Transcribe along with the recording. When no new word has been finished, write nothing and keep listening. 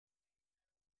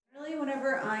Really,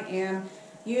 whenever I am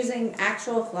using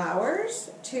actual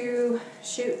flowers to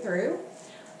shoot through,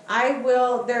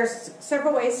 there's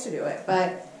several ways to do it,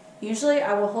 but usually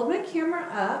I will hold my camera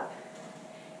up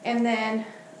and then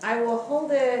I will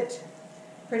hold it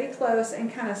pretty close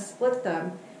and kind of split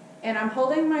them, and I'm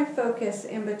holding my focus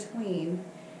in between,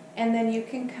 and then you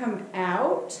can come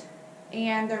out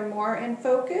and they're more in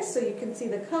focus so you can see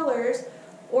the colors,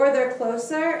 or they're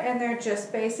closer and they're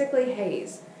just basically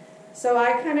haze. So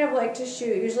I kind of like to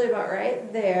shoot usually about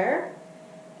right there,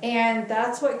 and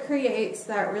that's what creates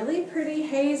that really pretty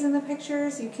haze in the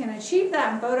pictures. You can achieve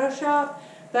that in Photoshop,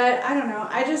 but I don't know,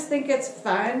 I just think it's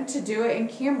fun to do it in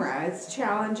camera. It's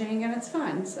challenging and it's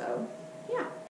fun, so.